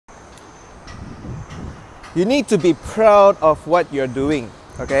You need to be proud of what you're doing.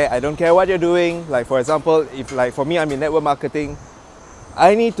 Okay, I don't care what you're doing. Like for example, if like for me, I'm in network marketing,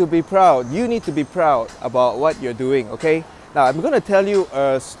 I need to be proud. You need to be proud about what you're doing. Okay. Now I'm gonna tell you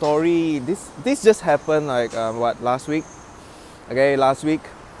a story. This just happened like last week. Okay, last week.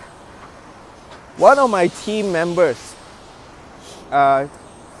 One of my team members,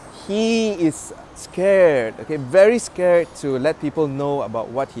 he is scared. Okay, very scared to let people know about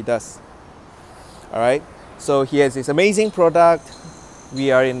what he does. All right. So he has this amazing product.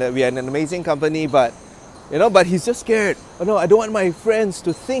 We are in an amazing company, but but he's just scared. Oh no, I don't want my friends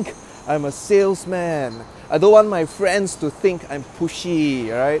to think I'm a salesman. I don't want my friends to think I'm pushy,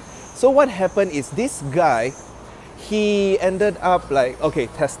 right? So what happened is this guy, he ended up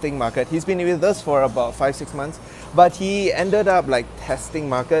testing market. He's been with us for about 5-6 months, but he ended up testing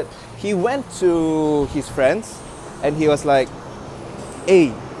market. He went to his friends and he was like,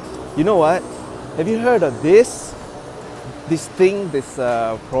 hey, you know what? Have you heard of this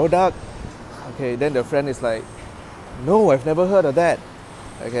product? Okay, then the friend is like, no, I've never heard of that.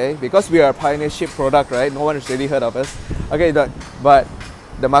 Okay, because we are a pioneership product, right? No one has really heard of us. Okay, but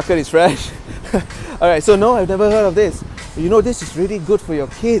the market is fresh. Alright, so no, I've never heard of this. This is really good for your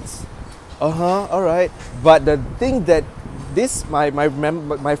kids. Alright. But the thing that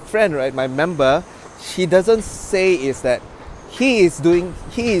my friend, right, my member, he doesn't say is that he is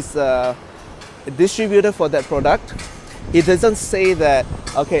a distributor for that product. He doesn't say that,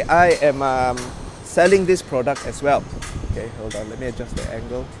 okay, I am selling this product as well. Okay, hold on, let me adjust the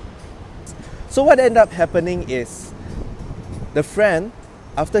angle. So what ended up happening is the friend,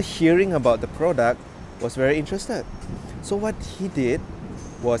 after hearing about the product, was very interested. So what he did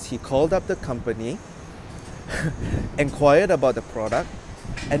was he called up the company, inquired about the product,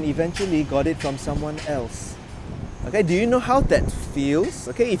 and eventually got it from someone else. Okay, do you know how that feels?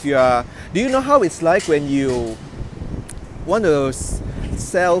 Okay, do you know how it's like when you want to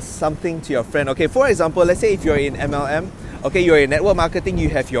sell something to your friend? Okay, for example, let's say if you're in MLM, okay, you're in network marketing, you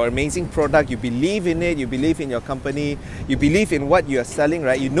have your amazing product, you believe in it, you believe in your company, you believe in what you're selling,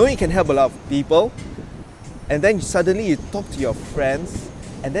 right? You know you can help a lot of people, and then suddenly you talk to your friends,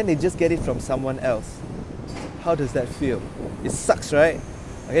 and then they just get it from someone else. How does that feel? It sucks, right?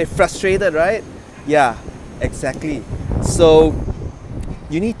 Okay, frustrated, right? Yeah, exactly. So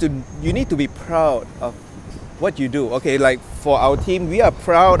you need to be proud of what you do. Okay, like for our team, we are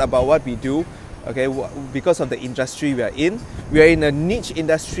proud about what we do. Okay, because of the industry we are in. We are in a niche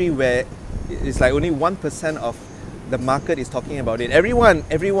industry where it's like only 1% of the market is talking about it. Everyone,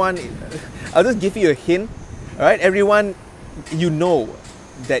 I'll just give you a hint. All right, everyone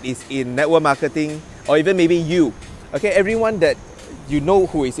that is in network marketing, or even maybe you. Okay, everyone that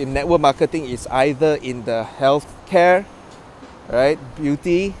who is in network marketing is either in the healthcare, right,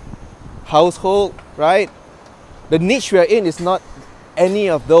 beauty, household, right? The niche we are in is not any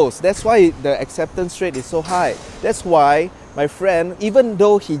of those. That's why the acceptance rate is so high. That's why my friend, even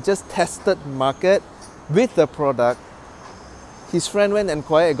though he just tested market with the product, his friend went and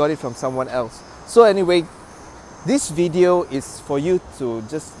inquired and got it from someone else. So anyway, this video is for you to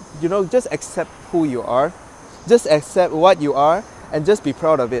just accept who you are, just accept what you are, and just be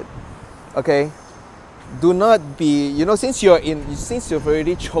proud of it. Okay? Do not be, since you've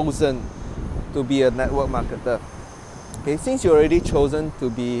already chosen to be a network marketer. Okay, since you're already chosen to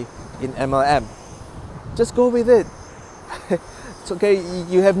be in MLM, just go with it. It's okay,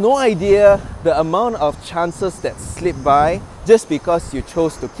 you have no idea the amount of chances that slip by just because you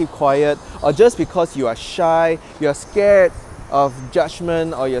chose to keep quiet, or just because you are shy, you're scared of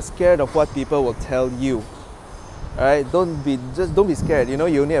judgment, or you're scared of what people will tell you. Alright, don't be scared. You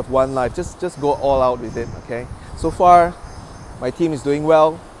only have one life. Just go all out with it, okay? So far, my team is doing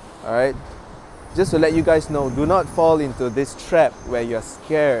well. Alright. Just to let you guys know, do not fall into this trap where you're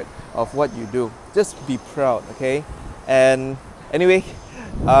scared of what you do. Just be proud, okay? And anyway,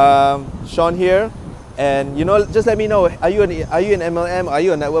 Sean here, and just let me know, are you in MLM? Are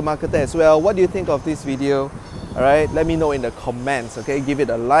you a network marketer as well? What do you think of this video? All right, let me know in the comments, okay? Give it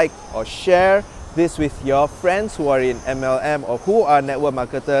a like or share this with your friends who are in MLM or who are network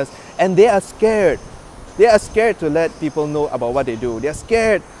marketers, and they are scared. They are scared to let people know about what they do. They are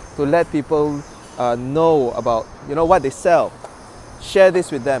scared to let people know about what they sell. Share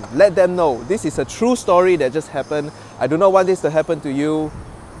this with them. Let them know this is a true story that just happened. I do not want this to happen to you.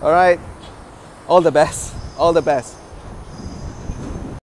 All right. All the best. All the best.